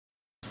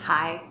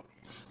Hi,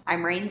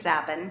 I'm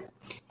Zaben,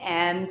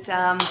 and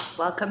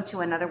welcome to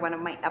another one of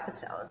my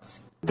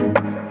episodes.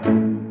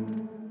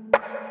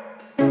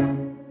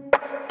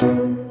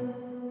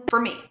 For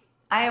me,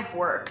 I have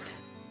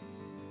worked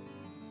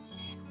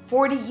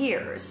 40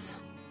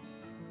 years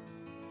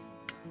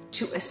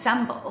to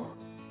assemble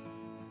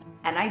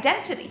an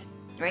identity,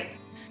 right?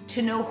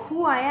 To know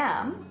who I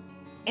am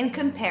in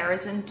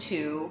comparison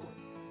to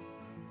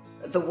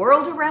the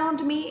world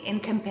around me, in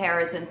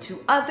comparison to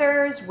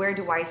others. Where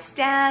do I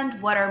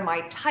stand? What are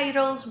my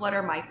titles? What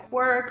are my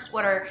quirks?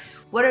 What are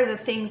the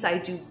things I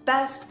do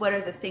best? What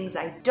are the things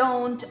I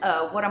don't?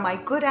 What am I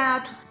good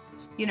at?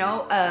 You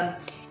know,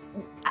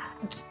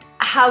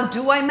 how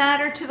do I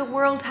matter to the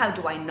world? How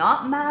do I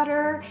not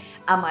matter?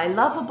 Am I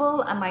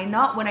lovable? Am I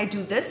not? When I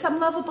do this, I'm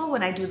lovable.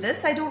 When I do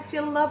this, I don't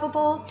feel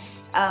lovable.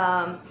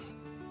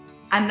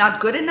 I'm not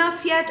good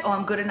enough yet. Oh,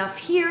 I'm good enough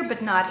here,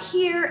 but not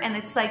here. And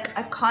it's like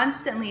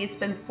it's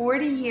been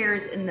 40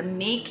 years in the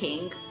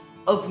making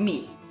of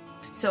me.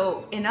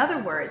 So in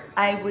other words,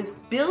 I was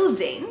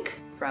building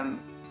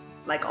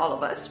like all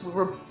of us, we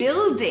were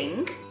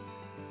building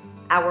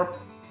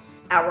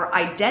our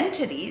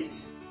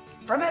identities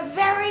from a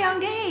very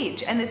young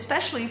age, and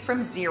especially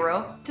from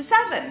 0 to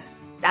 7.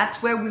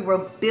 That's where we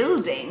were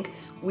building.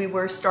 We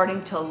were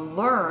starting to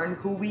learn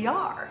who we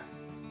are.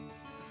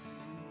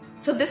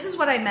 So this is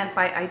what I meant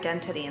by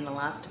identity in the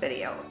last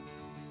video.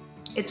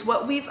 It's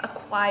what we've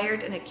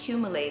acquired and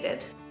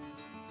accumulated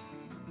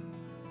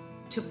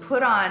to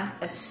put on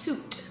a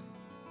suit,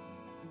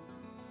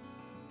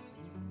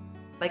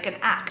 like an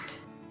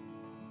act,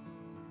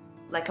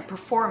 like a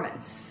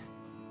performance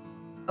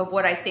of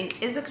what I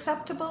think is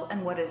acceptable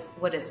and what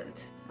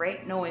isn't,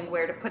 right? Knowing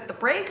where to put the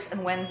brakes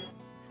and when,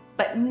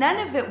 but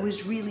none of it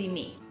was really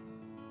me.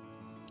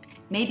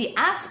 Maybe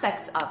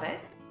aspects of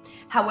it.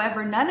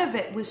 However, none of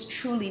it was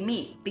truly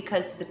me,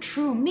 because the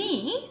true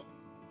me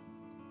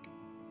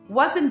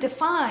wasn't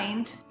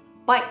defined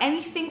by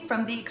anything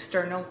from the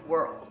external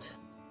world,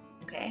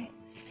 okay?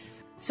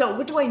 So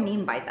what do I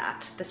mean by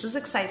that? This is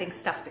exciting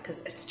stuff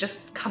because it's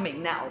just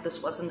coming now.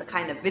 This wasn't the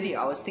kind of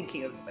video I was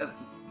thinking of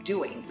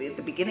doing.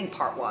 The beginning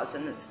part was,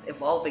 and it's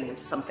evolving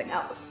into something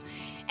else.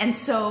 And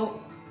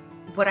so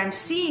what I'm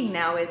seeing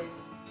now is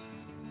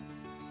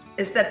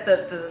that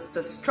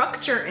the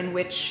structure in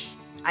which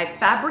I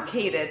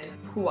fabricated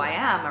who I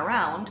am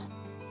around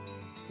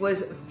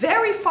was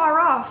very far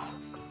off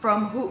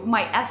from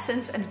my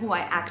essence and who I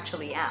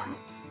actually am,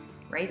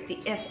 right? The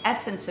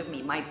essence of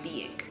me, my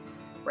being,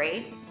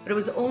 right? But it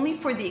was only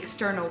for the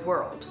external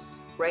world,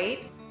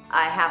 right?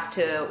 I have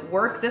to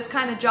work this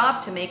kind of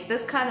job to make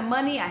this kind of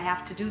money. I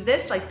have to do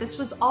this. Like, this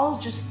was all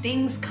just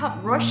things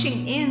come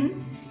rushing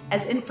in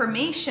as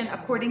information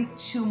according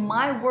to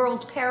my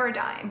world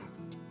paradigm,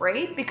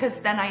 right?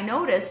 Because then I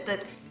noticed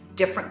that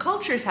different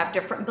cultures have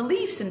different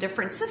beliefs, and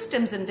different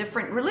systems and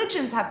different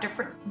religions have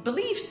different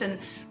beliefs, and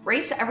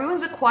right? So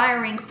everyone's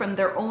acquiring from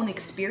their own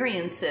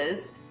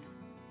experiences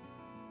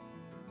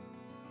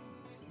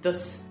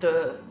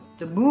the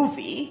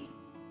movie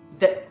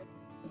that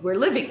we're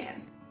living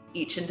in,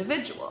 each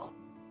individual.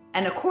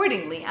 And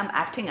accordingly, I'm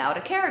acting out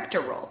a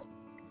character role,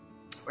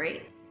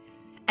 right?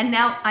 And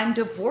now I'm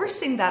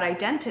divorcing that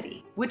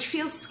identity, which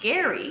feels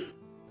scary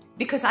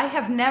because I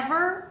have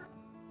never,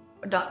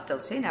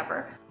 don't say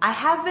never, I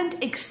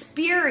haven't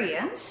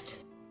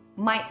experienced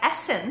my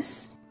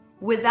essence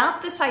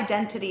without this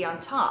identity on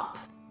top,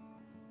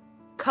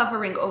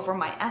 covering over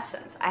my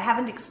essence. I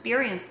haven't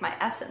experienced my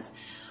essence.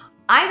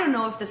 I don't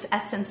know if this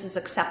essence is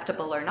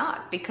acceptable or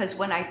not, because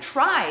when I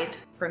tried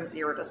from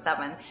 0 to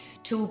 7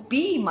 to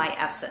be my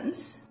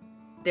essence,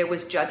 there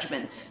was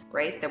judgment,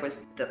 right? There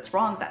was, that's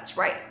wrong, that's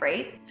right,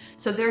 right?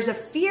 So there's a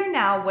fear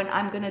now when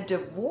I'm going to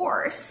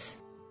divorce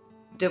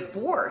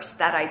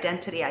that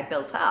identity I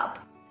built up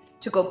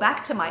to go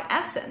back to my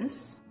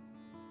essence.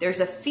 There's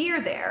a fear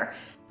there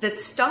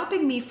that's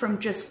stopping me from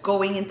just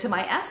going into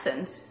my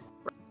essence.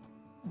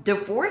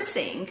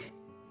 Divorcing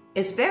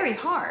is very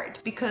hard,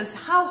 because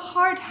how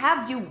hard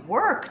have you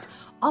worked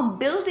on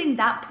building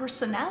that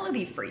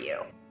personality for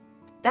you,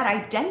 that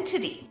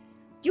identity?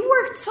 You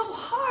worked so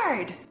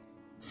hard,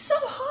 so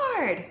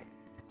hard.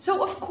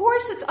 So of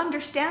course it's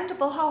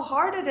understandable how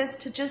hard it is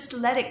to just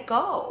let it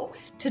go,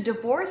 to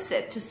divorce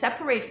it, to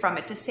separate from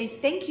it, to say,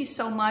 thank you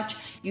so much,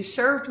 you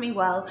served me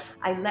well,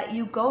 I let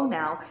you go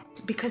now,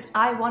 because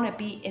I want to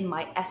be in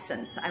my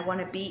essence. I want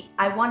to be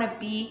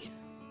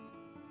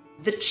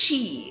the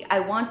chi.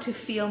 I want to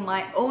feel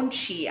my own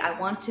chi. I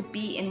want to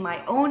be in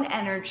my own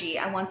energy.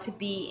 I want to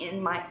be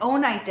in my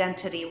own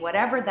identity,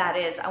 whatever that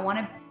is. I want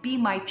to be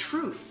my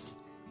truth.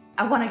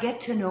 I want to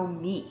get to know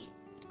me,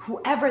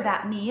 whoever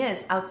that me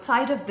is,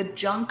 outside of the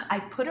junk I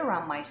put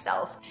around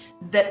myself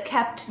that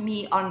kept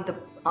me on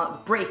the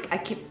break. I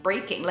kept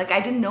breaking, like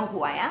I didn't know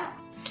who I am,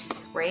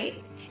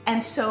 right?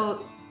 And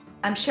so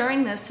I'm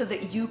sharing this so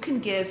that you can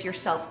give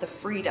yourself the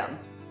freedom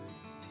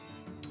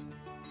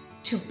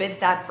to bid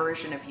that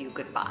version of you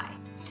goodbye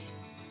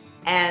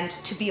and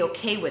to be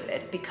okay with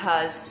it,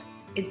 because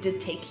it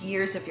did take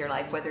years of your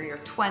life, whether you're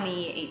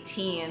 20,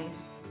 18,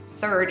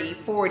 30,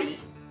 40,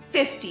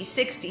 50,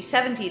 60,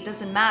 70, it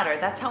doesn't matter.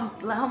 That's how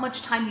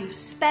much time you've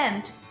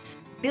spent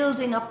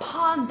building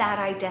upon that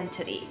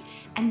identity.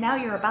 And now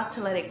you're about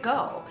to let it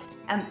go.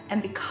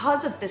 And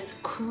because of this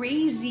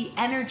crazy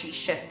energy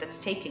shift that's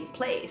taking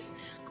place,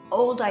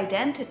 old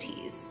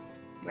identities,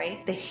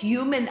 right? The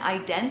human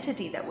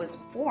identity that was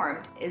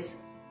formed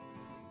is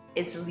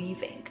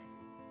leaving.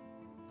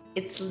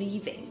 It's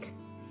leaving.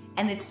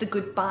 And it's the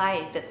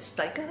goodbye that's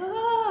like,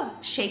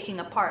 shaking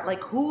apart.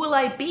 Like, who will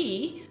I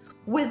be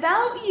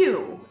without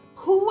you?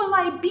 Who will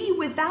I be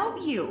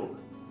without you?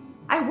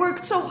 I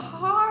worked so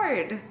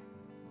hard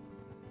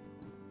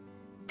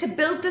to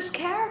build this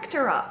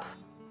character up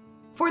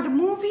for the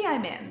movie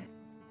I'm in.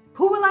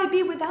 Who will I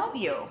be without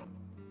you?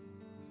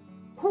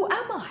 Who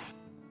am I?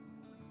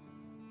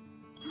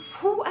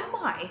 Who am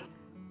I?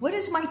 What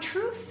is my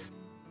truth?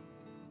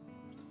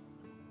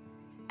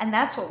 And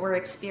that's what we're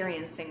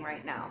experiencing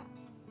right now.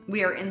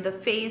 We are in the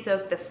phase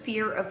of the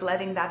fear of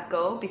letting that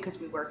go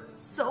because we worked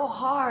so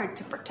hard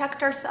to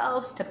protect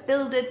ourselves, to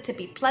build it, to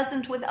be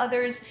pleasant with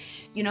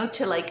others, you know,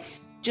 to like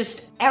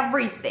just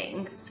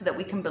everything so that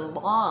we can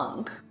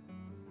belong,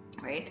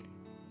 right?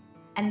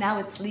 And now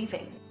it's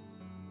leaving.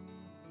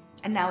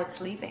 And now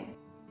it's leaving.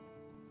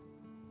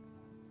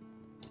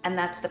 And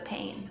that's the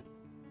pain.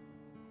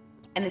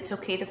 And it's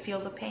okay to feel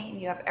the pain.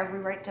 You have every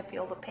right to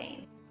feel the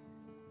pain,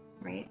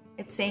 right?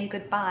 It's saying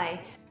goodbye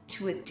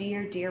to a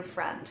dear, dear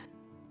friend.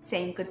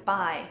 Saying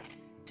goodbye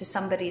to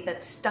somebody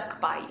that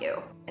stuck by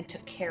you and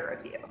took care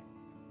of you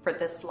for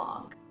this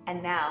long.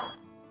 And now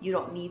you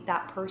don't need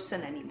that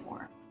person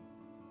anymore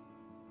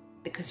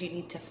because you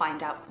need to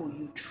find out who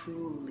you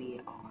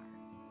truly are.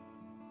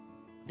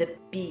 The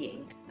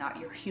being, not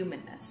your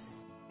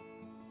humanness,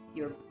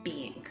 your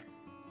being.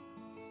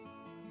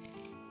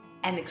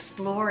 And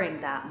exploring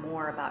that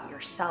more about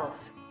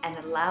yourself and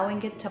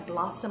allowing it to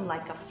blossom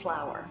like a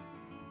flower.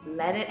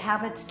 Let it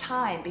have its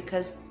time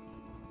because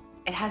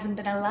it hasn't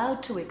been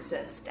allowed to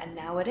exist, and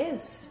now it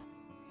is.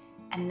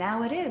 And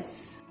now it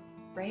is,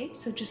 right?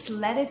 So just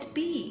let it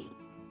be.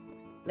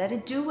 Let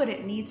it do what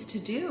it needs to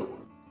do,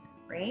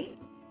 right?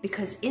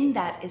 Because in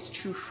that is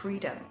true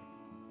freedom.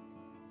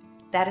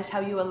 That is how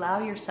you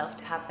allow yourself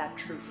to have that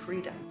true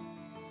freedom.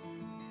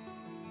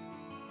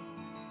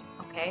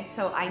 Okay,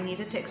 so I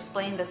needed to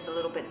explain this a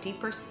little bit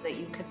deeper so that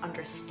you can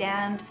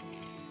understand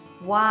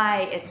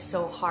why it's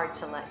so hard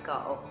to let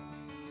go,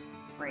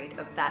 right,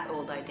 of that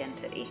old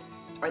identity.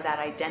 Or that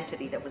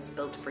identity that was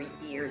built for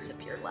years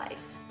of your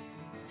life,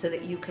 so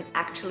that you can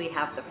actually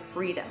have the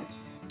freedom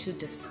to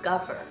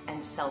discover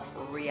and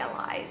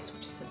self-realize,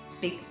 which is a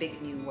big, big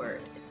new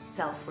word. It's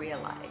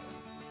self-realize.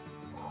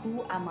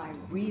 Who am I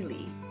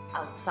really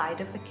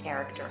outside of the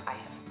character I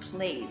have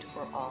played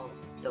for all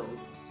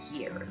those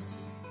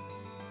years?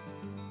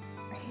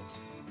 Right?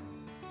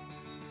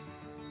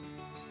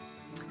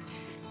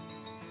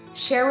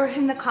 Share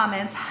in the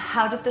comments,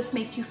 how did this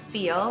make you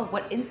feel?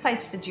 What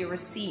insights did you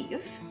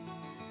receive?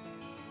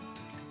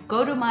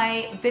 Go to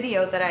my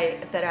video that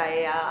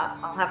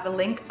I'll have the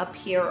link up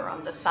here or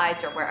on the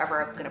sides or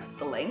wherever I'm going to put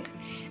the link.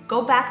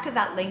 Go back to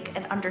that link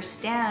and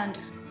understand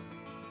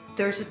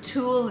there's a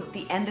tool at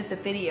the end of the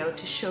video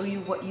to show you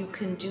what you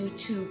can do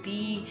to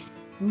be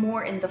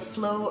more in the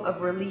flow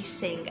of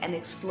releasing and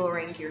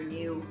exploring your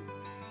new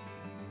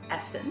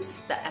essence,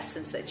 the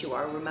essence that you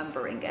are,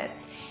 remembering it.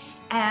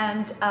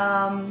 And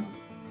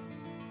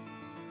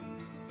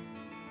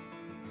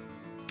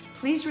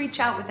please reach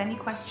out with any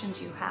questions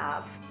you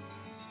have.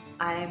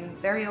 I'm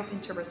very open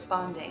to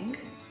responding.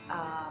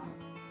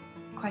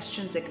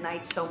 Questions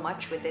ignite so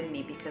much within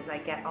me because I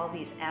get all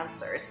these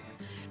answers.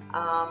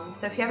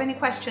 So if you have any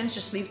questions,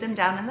 just leave them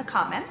down in the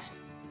comment.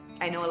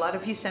 I know a lot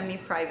of you send me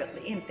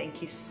privately, and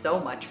thank you so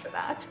much for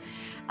that.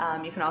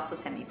 You can also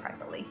send me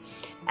privately.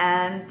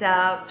 And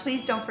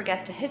please don't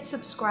forget to hit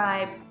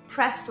subscribe,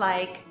 press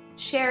like,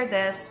 share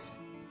this,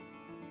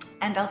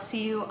 and I'll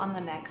see you on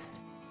the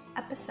next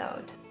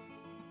episode.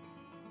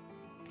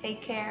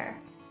 Take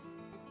care.